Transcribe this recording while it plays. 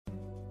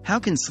How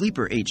can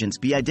sleeper agents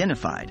be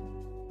identified?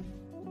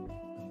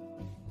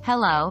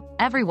 Hello,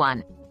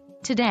 everyone.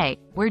 Today,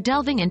 we're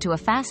delving into a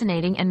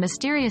fascinating and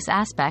mysterious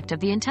aspect of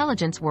the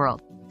intelligence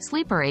world: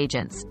 sleeper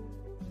agents.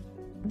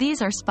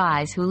 These are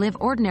spies who live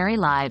ordinary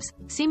lives,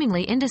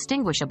 seemingly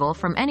indistinguishable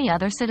from any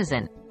other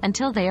citizen,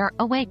 until they are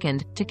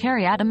awakened to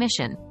carry out a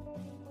mission.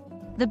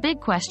 The big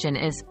question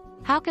is,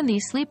 how can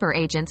these sleeper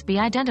agents be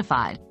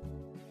identified?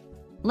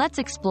 Let's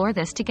explore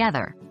this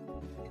together.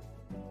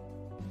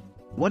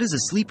 What is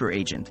a sleeper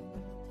agent?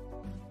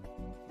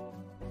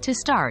 To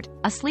start,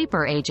 a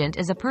sleeper agent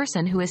is a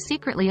person who is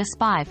secretly a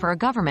spy for a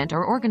government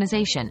or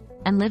organization,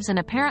 and lives an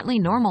apparently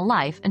normal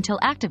life until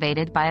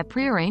activated by a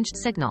prearranged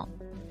signal.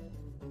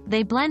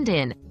 They blend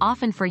in,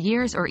 often for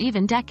years or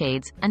even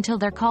decades, until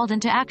they're called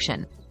into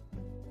action.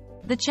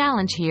 The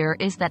challenge here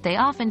is that they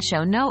often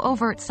show no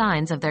overt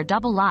signs of their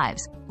double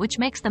lives, which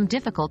makes them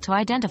difficult to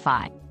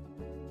identify.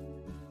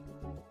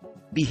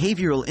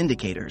 Behavioral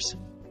indicators.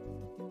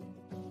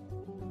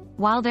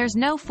 While there's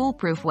no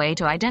foolproof way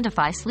to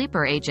identify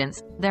sleeper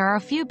agents, there are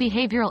a few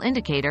behavioral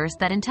indicators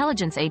that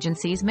intelligence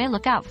agencies may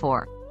look out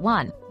for.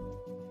 1.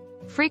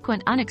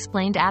 Frequent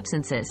unexplained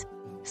absences.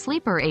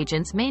 Sleeper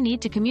agents may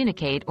need to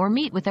communicate or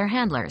meet with their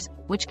handlers,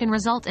 which can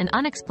result in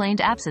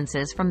unexplained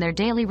absences from their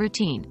daily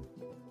routine.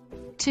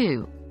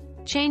 2.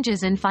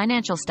 Changes in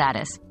financial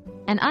status.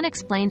 An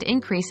unexplained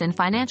increase in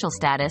financial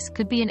status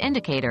could be an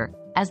indicator,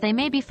 as they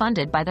may be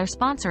funded by their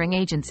sponsoring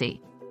agency.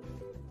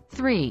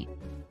 3.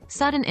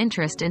 Sudden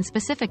interest in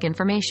specific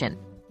information.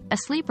 A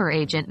sleeper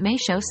agent may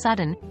show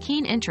sudden,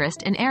 keen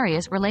interest in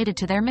areas related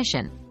to their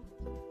mission.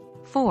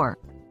 4.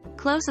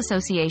 Close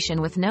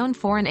association with known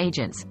foreign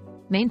agents.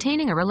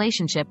 Maintaining a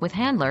relationship with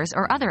handlers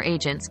or other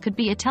agents could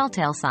be a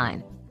telltale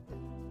sign.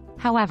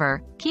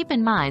 However, keep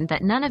in mind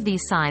that none of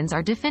these signs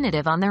are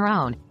definitive on their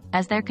own,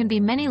 as there can be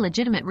many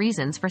legitimate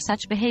reasons for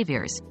such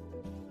behaviors.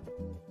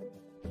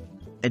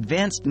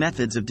 Advanced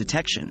methods of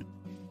detection.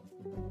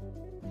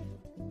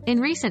 In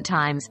recent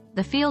times,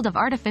 the field of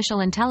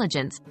artificial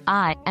intelligence,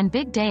 AI, and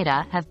big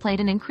data have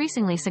played an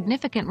increasingly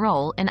significant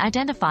role in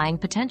identifying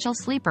potential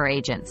sleeper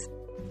agents.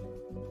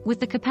 With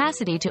the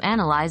capacity to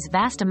analyze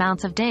vast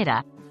amounts of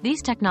data,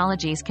 these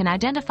technologies can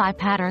identify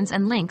patterns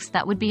and links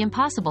that would be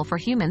impossible for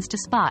humans to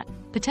spot,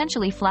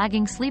 potentially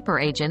flagging sleeper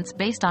agents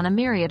based on a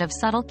myriad of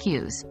subtle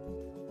cues.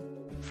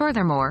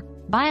 Furthermore,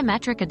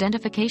 biometric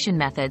identification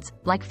methods,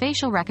 like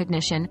facial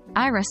recognition,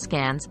 iris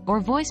scans, or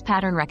voice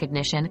pattern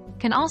recognition,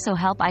 can also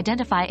help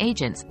identify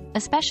agents,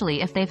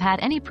 especially if they've had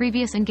any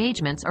previous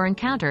engagements or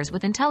encounters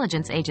with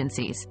intelligence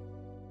agencies.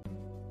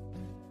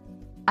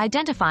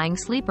 Identifying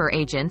sleeper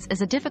agents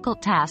is a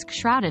difficult task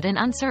shrouded in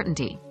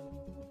uncertainty.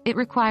 It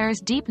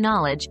requires deep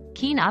knowledge,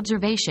 keen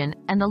observation,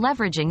 and the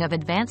leveraging of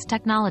advanced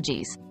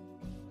technologies.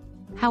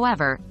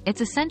 However,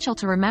 it's essential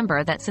to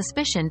remember that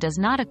suspicion does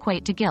not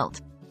equate to guilt.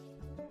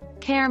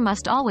 Care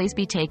must always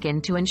be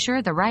taken to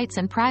ensure the rights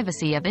and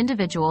privacy of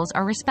individuals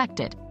are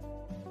respected.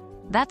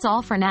 That's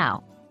all for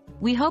now.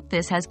 We hope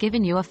this has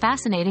given you a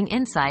fascinating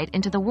insight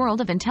into the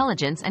world of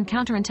intelligence and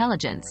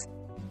counterintelligence.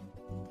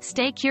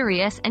 Stay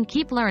curious and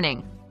keep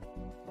learning.